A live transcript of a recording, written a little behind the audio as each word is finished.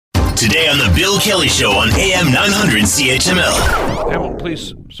Today on the Bill Kelly Show on AM 900 CHML. Hamilton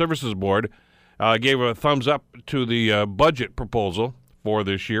Police Services Board gave a thumbs up to the budget proposal for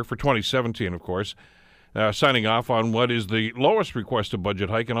this year, for 2017, of course, signing off on what is the lowest requested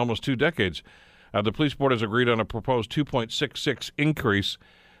budget hike in almost 2 decades. The police board has agreed on a proposed 2.66 increase.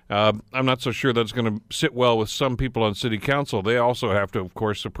 I'm not so sure that's going to sit well with some people on city council. They also have to, of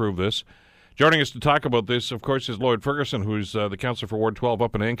course, approve this. Joining us to talk about this, of course, is Lloyd Ferguson, who's the councillor for Ward 12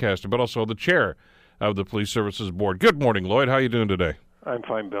 up in Ancaster, but also the chair of the Police Services Board. Good morning, Lloyd. How are you doing today? I'm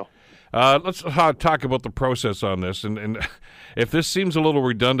fine, Bill. Let's talk about the process on this. And if this seems a little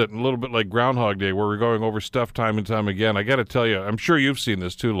redundant and a little bit like Groundhog Day, where we're going over stuff time and time again, I got to tell you, I'm sure you've seen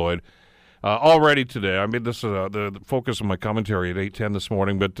this too, Lloyd. Already today, I made this the focus of my commentary at 8:10 this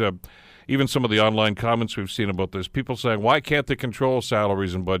morning, but even some of the online comments we've seen about this, people saying, why can't they control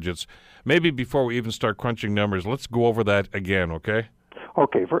salaries and budgets? Maybe before we even start crunching numbers, let's go over that again, okay?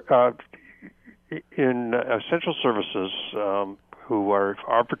 Okay. In essential services, who are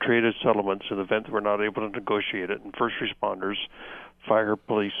arbitrated settlements in the event that we're not able to negotiate it, and first responders, fire,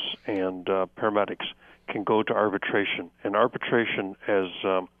 police, and paramedics can go to arbitration. And arbitration has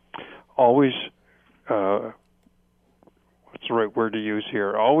always, what's the right word to use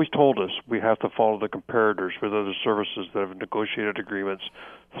here, always told us we have to follow the comparators with other services that have negotiated agreements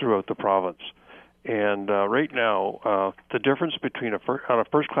throughout the province. And right now, the difference between on a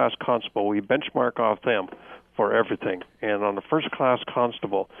first-class constable, we benchmark off them for everything. And on the first-class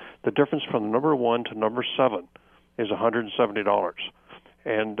constable, the difference from number 1 to number 7 is $170.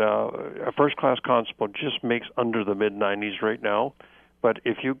 And a first-class constable just makes under the mid-90s right now. But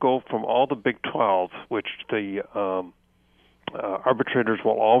if you go from all the Big 12, which the arbitrators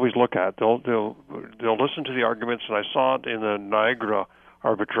will always look at, they'll listen to the arguments, and I saw it in the Niagara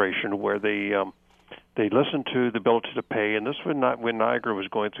arbitration where they listened to the ability to pay, and this was not when Niagara was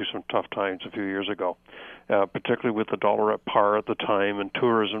going through some tough times a few years ago, particularly with the dollar at par at the time and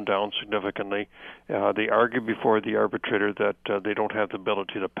tourism down significantly. They argued before the arbitrator that they don't have the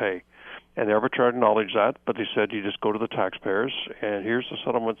ability to pay. And the arbitrator acknowledged that, but they said you just go to the taxpayers, and here's the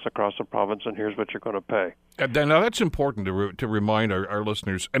settlements across the province, and here's what you're going to pay. Now, that's important to remind our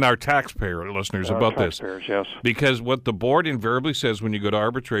listeners and our taxpayer listeners about this. Yes. Because what the board invariably says when you go to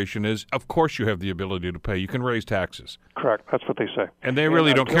arbitration is, of course you have the ability to pay. You can raise taxes. Correct. That's what they say. And they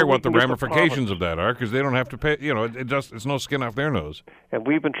really don't care what the ramifications of that are, because they don't have to pay. You know, it's no skin off their nose. And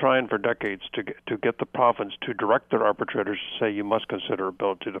we've been trying for decades to get the province to direct their arbitrators to say you must consider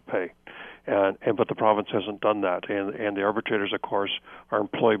ability to pay. But the province hasn't done that, and the arbitrators, of course, are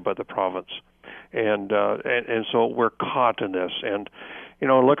employed by the province, and so we're caught in this. And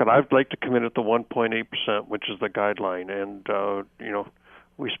look, I'd like to commit at the 1.8%, which is the guideline, and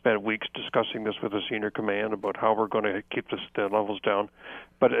we spent weeks discussing this with the senior command about how we're going to keep the levels down.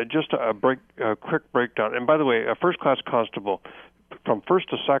 But just a quick breakdown. And by the way, a first-class constable, from first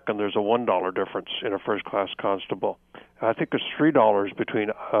to second, there's a $1 difference in a first-class constable. I think there's $3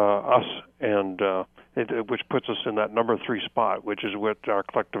 between us and which puts us in that number 3 spot, which is what our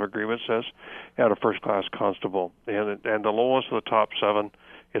collective agreement says, at a first-class constable. And the lowest of the top 7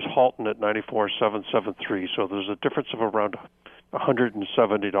 is Halton at $94,773. So there's a difference of around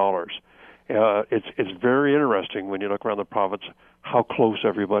 $170. It's very interesting when you look around the province how close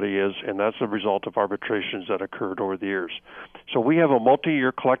everybody is, and that's the result of arbitrations that occurred over the years. So we have a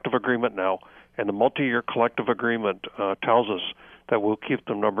multi-year collective agreement now, and the multi-year collective agreement tells us that we'll keep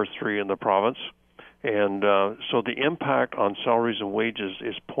them number 3 in the province. And so the impact on salaries and wages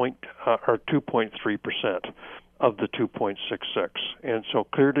is 2.3% of the 2.66. And so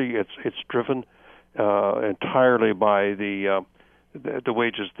clearly it's driven entirely by the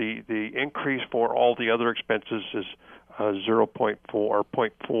wages. The increase for all the other expenses is 0.4 or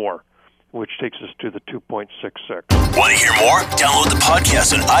 0.4, which takes us to the 2.66. Want to hear more? Download the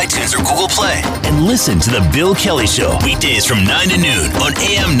podcast on iTunes or Google Play and listen to The Bill Kelly Show weekdays from 9 to noon on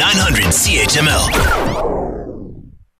AM 900 CHML.